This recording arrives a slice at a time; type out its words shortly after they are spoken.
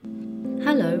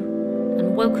Hello,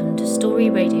 and welcome to Story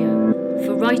Radio,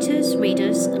 for writers,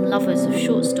 readers, and lovers of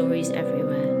short stories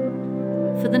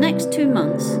everywhere. For the next 2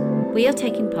 months, we are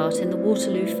taking part in the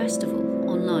Waterloo Festival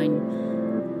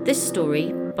online. This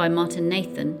story, by Martin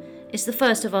Nathan, is the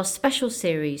first of our special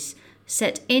series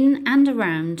set in and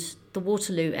around the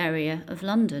Waterloo area of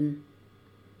London.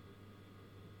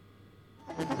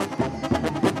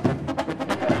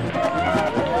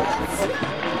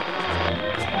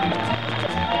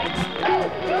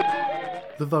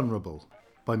 The Vulnerable,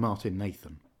 by Martin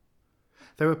Nathan.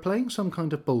 They were playing some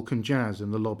kind of Balkan jazz in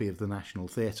the lobby of the National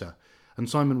Theatre, and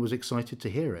Simon was excited to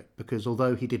hear it, because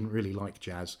although he didn't really like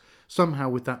jazz, somehow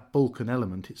with that Balkan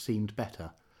element it seemed better,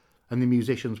 and the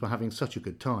musicians were having such a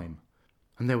good time.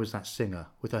 And there was that singer,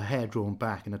 with her hair drawn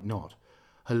back in a knot,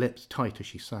 her lips tight as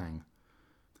she sang.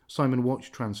 Simon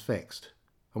watched transfixed,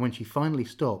 and when she finally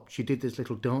stopped, she did this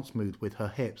little dance move with her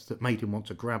hips that made him want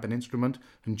to grab an instrument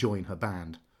and join her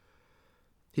band.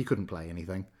 He couldn't play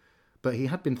anything, but he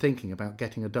had been thinking about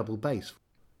getting a double bass.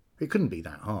 It couldn't be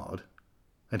that hard,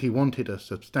 and he wanted a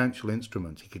substantial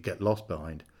instrument he could get lost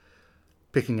behind,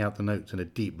 picking out the notes in a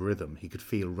deep rhythm he could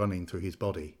feel running through his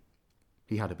body.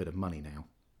 He had a bit of money now.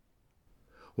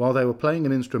 While they were playing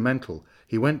an instrumental,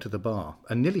 he went to the bar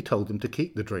and nearly told them to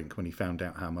keep the drink when he found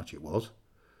out how much it was.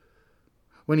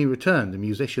 When he returned, the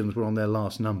musicians were on their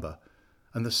last number,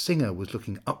 and the singer was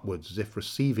looking upwards as if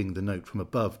receiving the note from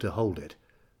above to hold it,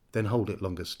 then hold it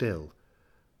longer still,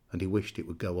 and he wished it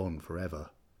would go on forever.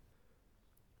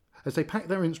 As they packed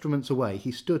their instruments away, he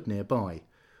stood nearby,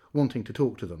 wanting to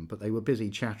talk to them, but they were busy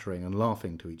chattering and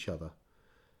laughing to each other.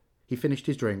 He finished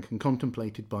his drink and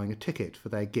contemplated buying a ticket for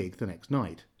their gig the next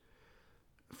night.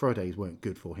 Fridays weren't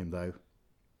good for him, though,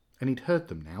 and he'd heard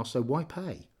them now, so why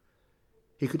pay?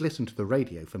 He could listen to the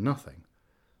radio for nothing.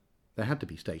 There had to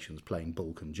be stations playing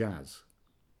Balkan jazz.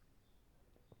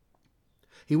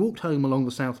 He walked home along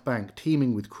the South Bank,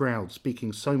 teeming with crowds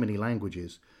speaking so many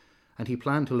languages, and he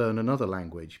planned to learn another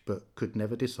language, but could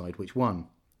never decide which one.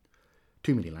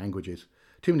 Too many languages,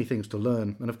 too many things to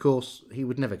learn, and of course he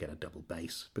would never get a double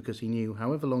bass, because he knew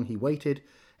however long he waited,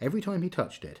 every time he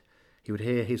touched it, he would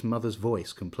hear his mother's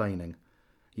voice complaining,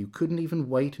 "You couldn't even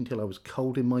wait until I was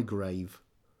cold in my grave."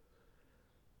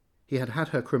 He had had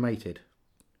her cremated,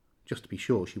 just to be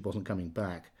sure she wasn't coming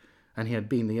back, and he had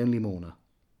been the only mourner.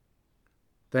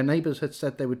 Their neighbours had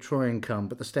said they would try and come,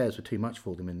 but the stairs were too much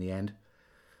for them in the end.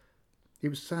 It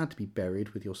was sad to be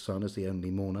buried with your son as the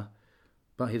only mourner,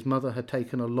 but his mother had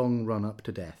taken a long run up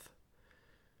to death.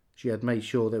 She had made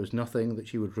sure there was nothing that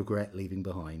she would regret leaving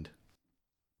behind.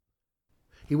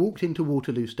 He walked into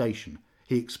Waterloo Station.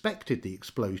 He expected the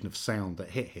explosion of sound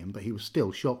that hit him, but he was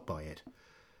still shocked by it.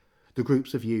 The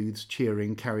groups of youths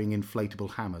cheering, carrying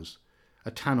inflatable hammers,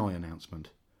 a tannoy announcement,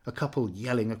 a couple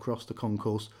yelling across the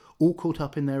concourse, all caught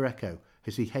up in their echo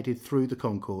as he headed through the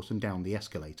concourse and down the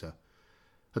escalator.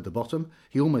 At the bottom,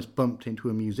 he almost bumped into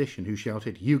a musician who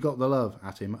shouted, "You got the love,"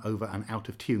 at him over an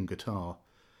out-of-tune guitar.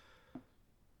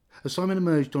 As Simon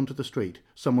emerged onto the street,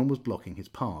 someone was blocking his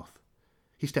path.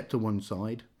 He stepped to one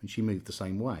side, and she moved the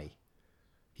same way.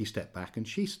 He stepped back, and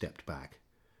she stepped back.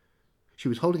 She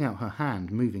was holding out her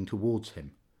hand, moving towards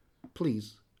him.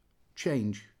 "Please,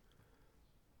 change."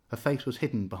 Her face was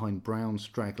hidden behind brown,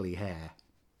 straggly hair.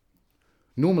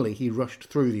 Normally he rushed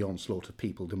through the onslaught of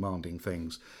people demanding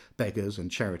things, beggars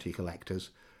and charity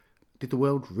collectors. Did the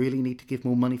world really need to give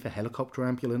more money for helicopter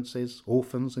ambulances,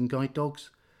 orphans and guide dogs?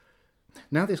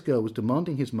 Now this girl was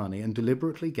demanding his money and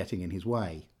deliberately getting in his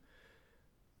way.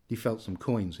 He felt some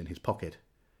coins in his pocket.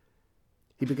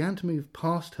 He began to move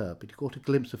past her, but he caught a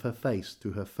glimpse of her face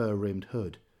through her fur-rimmed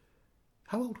hood.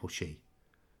 How old was she?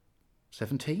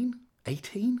 17?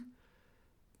 18?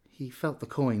 He felt the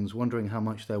coins, wondering how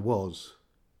much there was.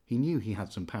 He knew he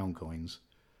had some pound coins.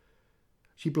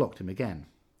 She blocked him again.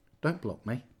 "Don't block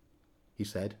me," he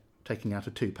said, taking out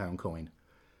a £2 coin.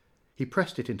 He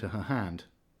pressed it into her hand.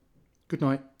 "Good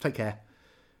night, take care,"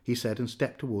 he said, and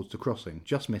stepped towards the crossing,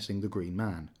 just missing the green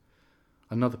man.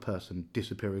 Another person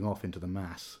disappearing off into the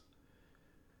mass.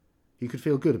 He could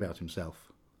feel good about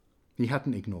himself. He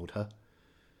hadn't ignored her.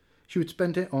 She would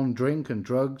spend it on drink and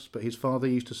drugs, but his father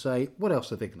used to say, what else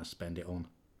are they going to spend it on?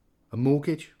 A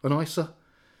mortgage? An ISA?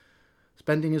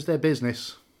 Spending is their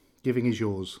business. Giving is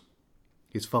yours.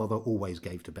 His father always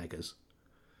gave to beggars.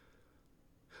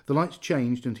 The lights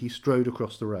changed and he strode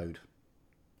across the road.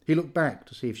 He looked back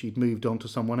to see if she'd moved on to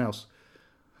someone else.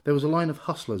 There was a line of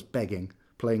hustlers begging,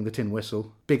 playing the tin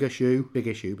whistle. Bigger shoe,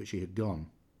 but she had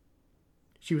gone.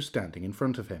 She was standing in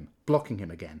front of him, blocking him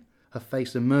again, her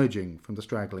face emerging from the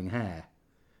straggling hair.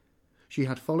 She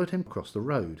had followed him across the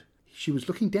road. She was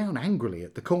looking down angrily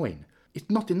at the coin. "It's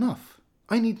not enough.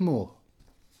 I need more.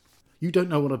 You don't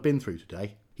know what I've been through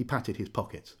today. He patted his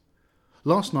pockets.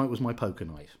 Last night was my poker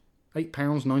night.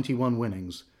 £8.91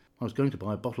 winnings. I was going to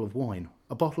buy a bottle of wine.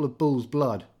 A bottle of bull's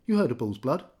blood. You heard of bull's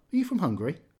blood? Are you from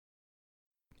Hungary?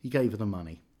 He gave her the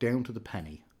money, down to the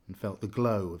penny, and felt the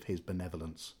glow of his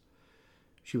benevolence.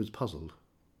 She was puzzled.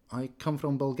 I come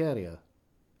from Bulgaria.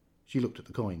 She looked at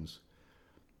the coins.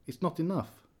 It's not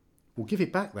enough. Well, give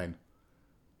it back then.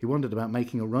 He wondered about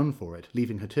making a run for it,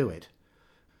 leaving her to it.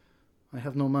 I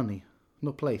have no money,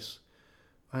 no place.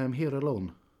 I am here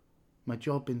alone. My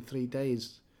job in 3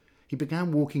 days. He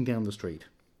began walking down the street,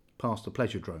 past the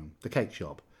Pleasuredrome, the cake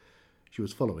shop. She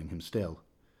was following him still.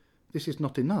 This is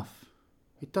not enough.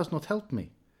 It does not help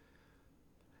me.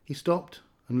 He stopped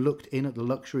and looked in at the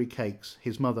luxury cakes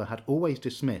his mother had always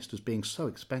dismissed as being so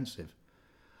expensive.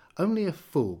 Only a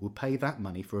fool would pay that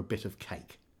money for a bit of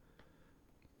cake.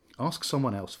 Ask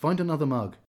someone else. Find another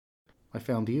mug. I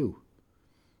found you.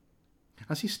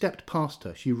 As he stepped past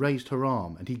her, she raised her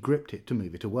arm and he gripped it to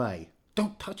move it away.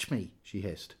 Don't touch me, she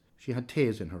hissed. She had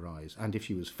tears in her eyes, and if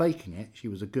she was faking it, she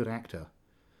was a good actor.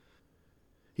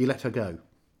 He let her go.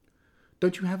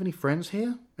 Don't you have any friends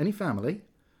here? Any family?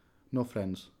 No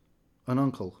friends. An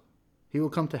uncle. He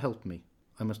will come to help me.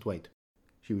 I must wait.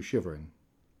 She was shivering.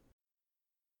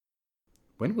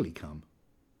 When will he come?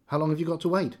 How long have you got to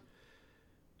wait?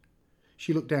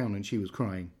 She looked down and she was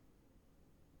crying.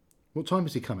 What time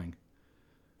is he coming?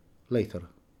 Later.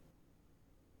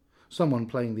 Someone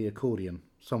playing the accordion,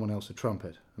 someone else a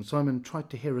trumpet, and Simon tried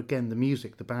to hear again the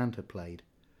music the band had played.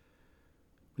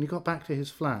 When he got back to his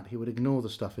flat, he would ignore the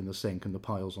stuff in the sink and the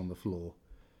piles on the floor.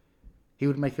 He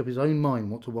would make up his own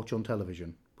mind what to watch on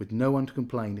television, with no one to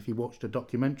complain if he watched a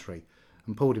documentary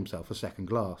and poured himself a second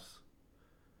glass.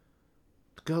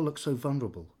 The girl looked so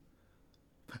vulnerable.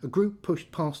 A group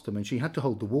pushed past them and she had to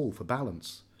hold the wall for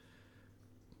balance.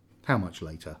 How much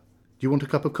later? Do you want a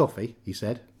cup of coffee? He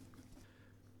said.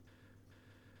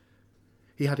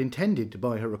 He had intended to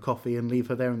buy her a coffee and leave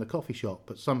her there in the coffee shop,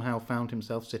 but somehow found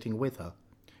himself sitting with her.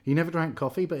 He never drank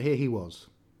coffee, but here he was.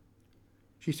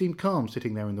 She seemed calm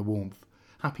sitting there in the warmth,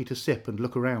 happy to sip and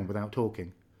look around without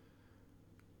talking.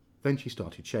 Then she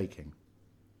started shaking.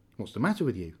 What's the matter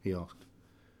with you? He asked.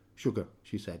 Sugar,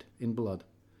 she said, in blood.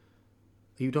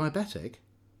 Are you diabetic?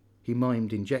 He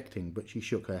mimed injecting, but she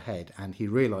shook her head, and he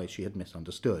realised she had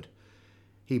misunderstood.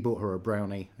 He bought her a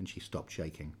brownie, and she stopped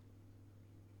shaking.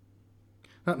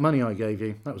 That money I gave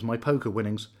you, that was my poker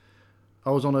winnings. I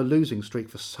was on a losing streak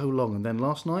for so long, and then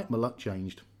last night my luck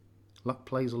changed. Luck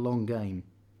plays a long game.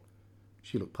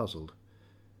 She looked puzzled.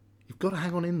 You've got to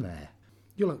hang on in there.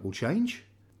 Your luck will change.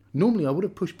 Normally I would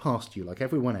have pushed past you like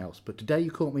everyone else, but today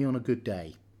you caught me on a good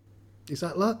day. Is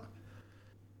that luck?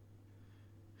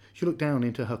 She looked down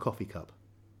into her coffee cup.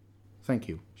 Thank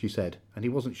you, she said, and he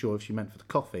wasn't sure if she meant for the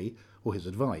coffee or his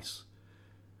advice.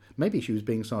 Maybe she was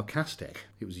being sarcastic.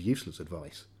 It was useless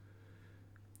advice.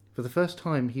 For the first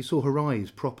time he saw her eyes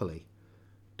properly,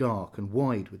 dark and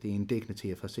wide with the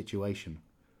indignity of her situation.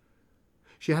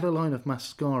 She had a line of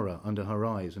mascara under her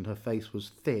eyes and her face was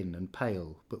thin and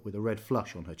pale, but with a red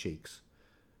flush on her cheeks.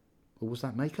 Or was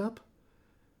that makeup?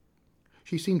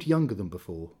 She seemed younger than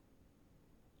before.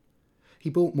 He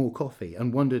bought more coffee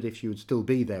and wondered if she would still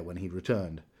be there when he'd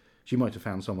returned. She might have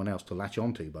found someone else to latch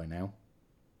onto by now.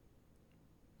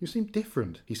 You seem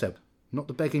different, he said. Not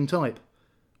the begging type.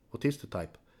 What is the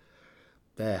type?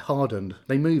 They're hardened.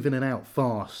 They move in and out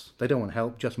fast. They don't want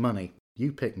help, just money.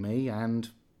 You pick me and...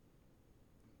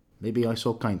 Maybe I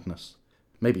saw kindness.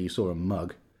 Maybe you saw a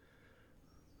mug.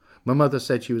 My mother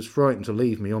said she was frightened to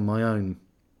leave me on my own.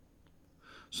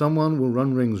 Someone will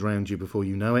run rings round you before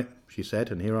you know it, she said,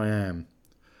 and here I am.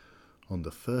 On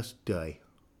the first day.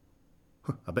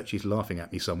 I bet she's laughing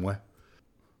at me somewhere.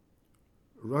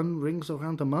 Run rings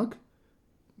around a mug?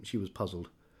 She was puzzled.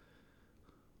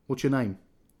 What's your name?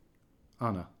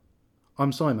 Anna.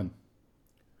 I'm Simon.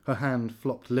 Her hand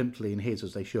flopped limply in his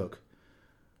as they shook.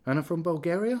 Anna from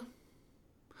Bulgaria?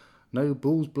 No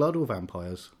bull's blood or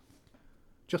vampires.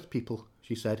 Just people,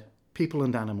 she said. People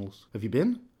and animals. Have you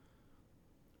been?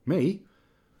 Me?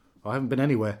 I haven't been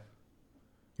anywhere.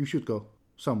 You should go.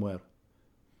 Somewhere.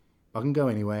 I can go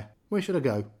anywhere. Where should I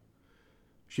go?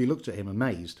 She looked at him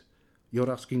amazed.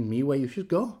 You're asking me where you should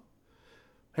go?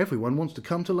 Everyone wants to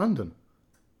come to London.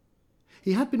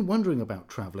 He had been wondering about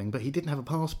travelling, but he didn't have a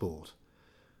passport.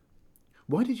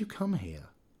 Why did you come here?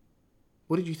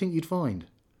 What did you think you'd find?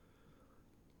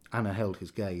 Anna held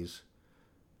his gaze.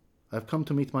 I've come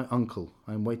to meet my uncle.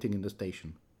 I am waiting in the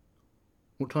station.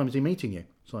 What time is he meeting you?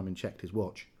 Simon checked his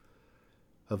watch.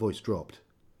 Her voice dropped.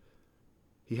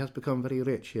 He has become very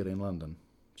rich here in London.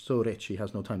 So rich he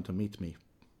has no time to meet me.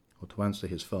 or to answer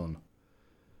his phone.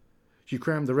 She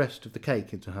crammed the rest of the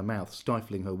cake into her mouth,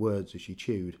 stifling her words as she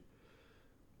chewed.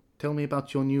 "Tell me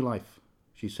about your new life,"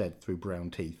 she said through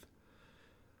brown teeth.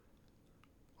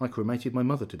 "I cremated my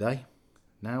mother today.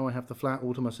 Now I have the flat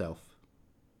all to myself."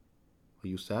 "Are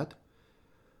you sad?"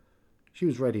 She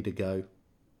was ready to go.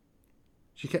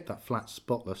 She kept that flat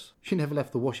spotless. She never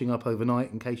left the washing up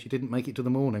overnight in case she didn't make it to the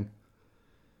morning.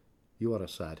 "You are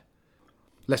sad.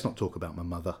 Let's not talk about my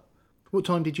mother. What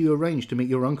time did you arrange to meet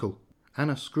your uncle?"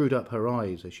 Anna screwed up her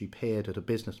eyes as she peered at a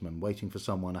businessman waiting for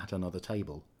someone at another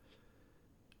table.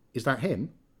 "Is that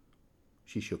him?"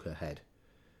 She shook her head.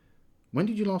 "When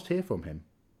did you last hear from him?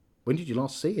 When did you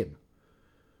last see him?"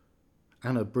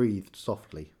 Anna breathed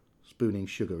softly, spooning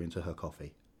sugar into her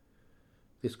coffee.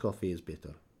 "This coffee is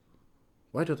bitter.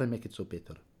 Why do they make it so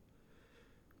bitter?"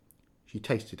 She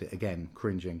tasted it again,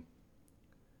 cringing.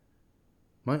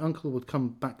 "My uncle would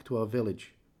come back to our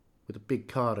village with a big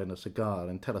car and a cigar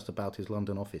and tell us about his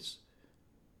London office.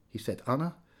 He said,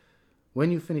 'Anna,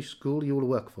 when you finish school you will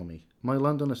work for me, my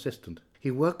London assistant. He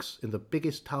works in the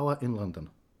biggest tower in London.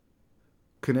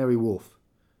 Canary Wharf.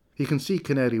 He can see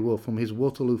Canary Wharf from his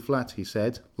Waterloo flat,' he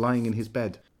said, lying in his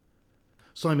bed."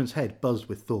 Simon's head buzzed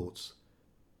with thoughts.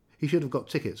 He should have got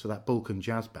tickets for that Balkan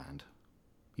jazz band.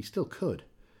 He still could.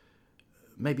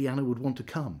 Maybe Anna would want to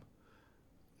come.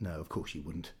 No, of course she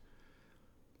wouldn't.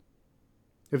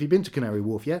 "Have you been to Canary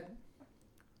Wharf yet?"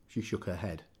 She shook her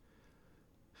head.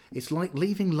 "It's like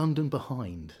leaving London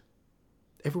behind.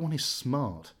 Everyone is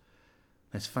smart.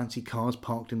 There's fancy cars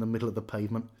parked in the middle of the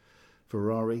pavement,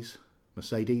 Ferraris,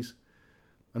 Mercedes,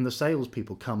 and the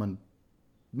salespeople come and...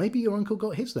 Maybe your uncle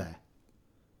got his there."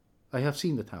 "I have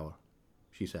seen the tower,"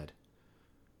 she said.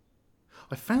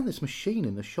 "I found this machine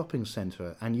in the shopping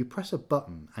centre, and you press a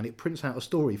button and it prints out a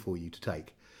story for you to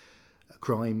take.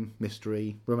 Crime,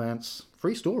 mystery, romance,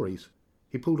 3 stories.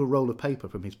 He pulled a roll of paper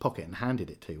from his pocket and handed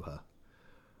it to her.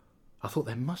 I thought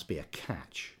there must be a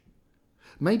catch.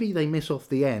 Maybe they miss off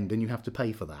the end and you have to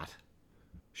pay for that."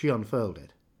 She unfurled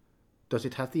it. "Does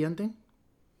it have the ending?"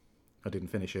 "I didn't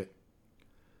finish it."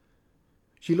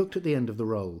 She looked at the end of the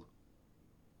roll.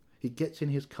 "He gets in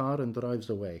his car and drives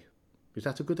away. Is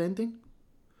that a good ending?"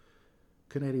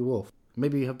 "Canary Wharf.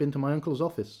 Maybe you have been to my uncle's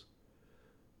office."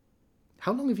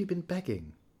 "How long have you been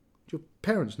begging? Do your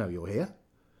parents know you're here?"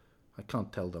 "I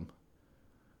can't tell them."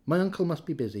 "My uncle must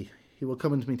be busy. He will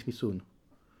come and meet me soon."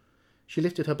 She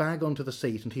lifted her bag onto the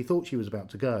seat and he thought she was about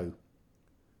to go.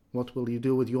 "What will you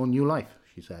do with your new life?"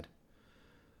 she said.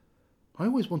 "I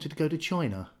always wanted to go to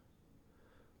China.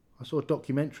 I saw a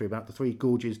documentary about the Three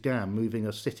Gorges Dam moving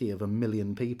a city of 1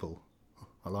 million people.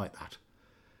 I like that.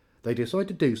 They decide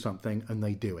to do something and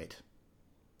they do it.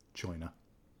 China.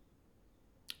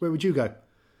 Where would you go?"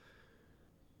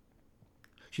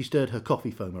 She stirred her coffee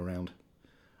foam around.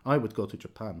 "I would go to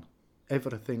Japan.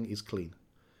 Everything is clean."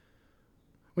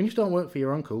 "When you start work for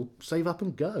your uncle, save up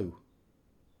and go.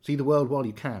 See the world while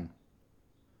you can."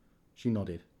 She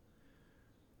nodded.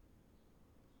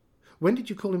 "When did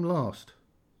you call him last?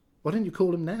 Why don't you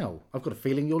call him now? I've got a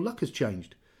feeling your luck has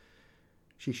changed."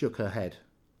 She shook her head.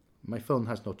 "My phone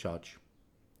has no charge."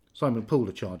 Simon pulled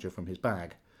a charger from his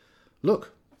bag.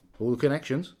 "Look, all the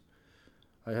connections."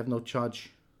 "I have no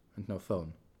charge and no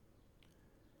phone."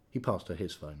 He passed her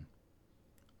his phone.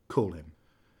 "Call him."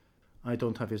 "I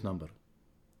don't have his number.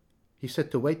 He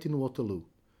said to wait in Waterloo."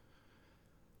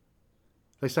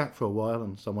 They sat for a while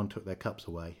and someone took their cups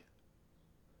away.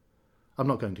 "I'm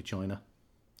not going to China,"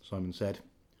 Simon said.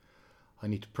 "I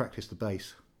need to practice the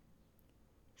bass."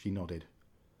 She nodded.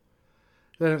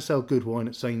 "They don't sell good wine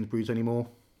at Sainsbury's anymore.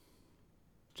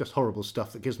 Just horrible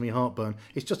stuff that gives me heartburn.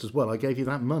 It's just as well I gave you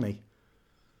that money."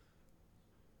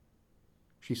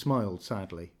 She smiled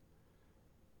sadly.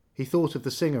 He thought of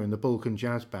the singer in the Balkan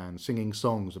jazz band singing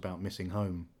songs about missing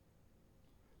home.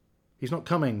 "He's not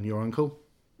coming, your uncle.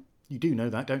 You do know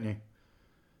that, don't you?"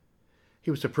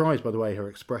 He was surprised by the way her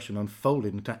expression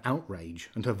unfolded into outrage,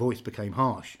 and her voice became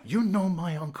harsh. "You know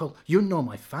my uncle? You know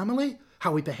my family?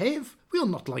 How we behave? We are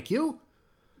not like you."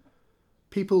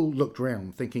 People looked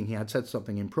round, thinking he had said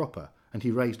something improper, and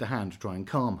he raised a hand to try and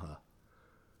calm her.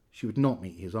 She would not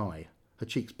meet his eye, her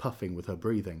cheeks puffing with her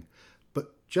breathing.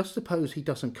 "But just suppose he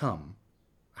doesn't come.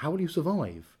 How will you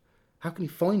survive? How can he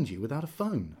find you without a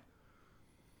phone?"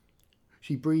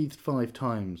 She breathed 5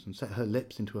 times and set her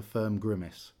lips into a firm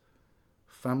grimace.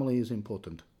 "Family is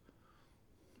important.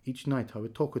 Each night I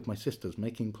would talk with my sisters,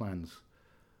 making plans.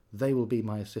 They will be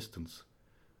my assistants.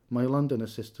 My London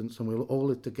assistants, and we'll all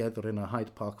live together in a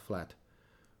Hyde Park flat.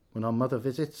 When our mother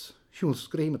visits, she will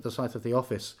scream at the sight of the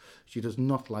office. She does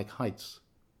not like heights."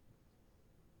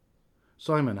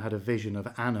 Simon had a vision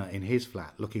of Anna in his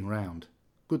flat looking round.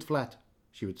 "Good flat,"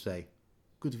 she would say.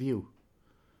 "Good view."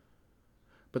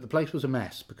 But the place was a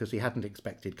mess because he hadn't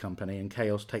expected company, and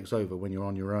chaos takes over when you're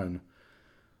on your own.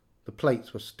 The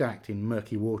plates were stacked in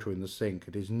murky water in the sink,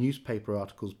 and his newspaper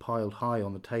articles piled high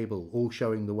on the table, all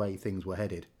showing the way things were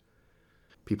headed.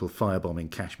 People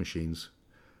firebombing cash machines.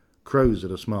 Crows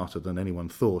that are smarter than anyone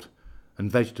thought,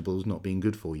 and vegetables not being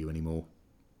good for you anymore.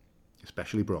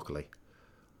 Especially broccoli.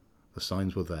 The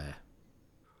signs were there.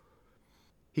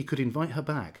 He could invite her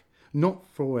back, not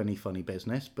for any funny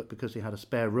business, but because he had a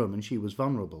spare room and she was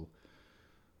vulnerable.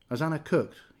 As Anna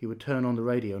cooked, he would turn on the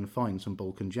radio and find some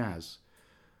Balkan jazz,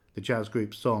 the jazz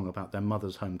group's song about their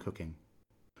mother's home cooking.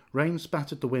 Rain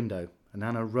spattered the window, and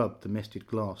Anna rubbed the misted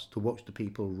glass to watch the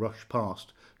people rush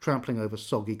past, trampling over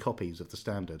soggy copies of the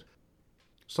Standard.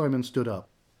 Simon stood up.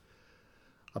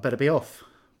 "I better be off.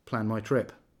 Plan my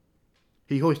trip."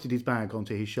 He hoisted his bag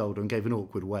onto his shoulder and gave an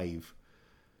awkward wave.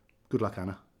 "Good luck,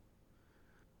 Anna."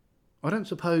 "I don't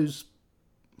suppose—"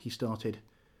 he started.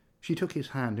 She took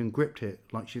his hand and gripped it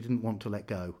like she didn't want to let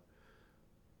go.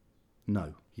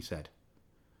 "No," he said.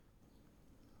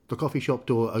 The coffee shop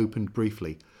door opened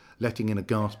briefly, letting in a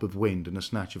gasp of wind and a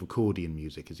snatch of accordion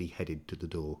music as he headed to the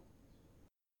door.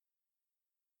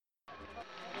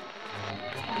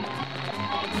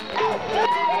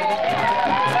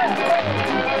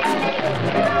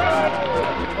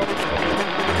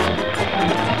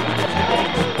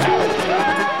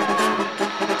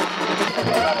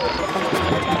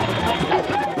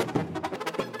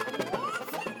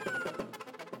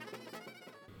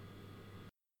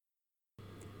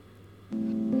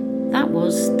 That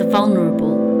was The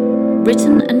Vulnerable,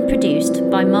 written and produced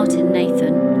by Martin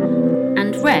Nathan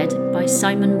and read by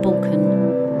Simon Balkan.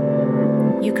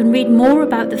 You can read more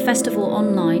about the festival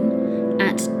online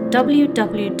at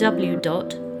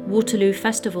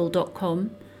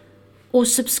www.waterloofestival.com or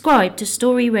subscribe to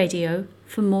Story Radio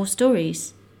for more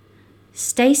stories.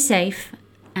 Stay safe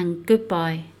and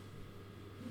goodbye.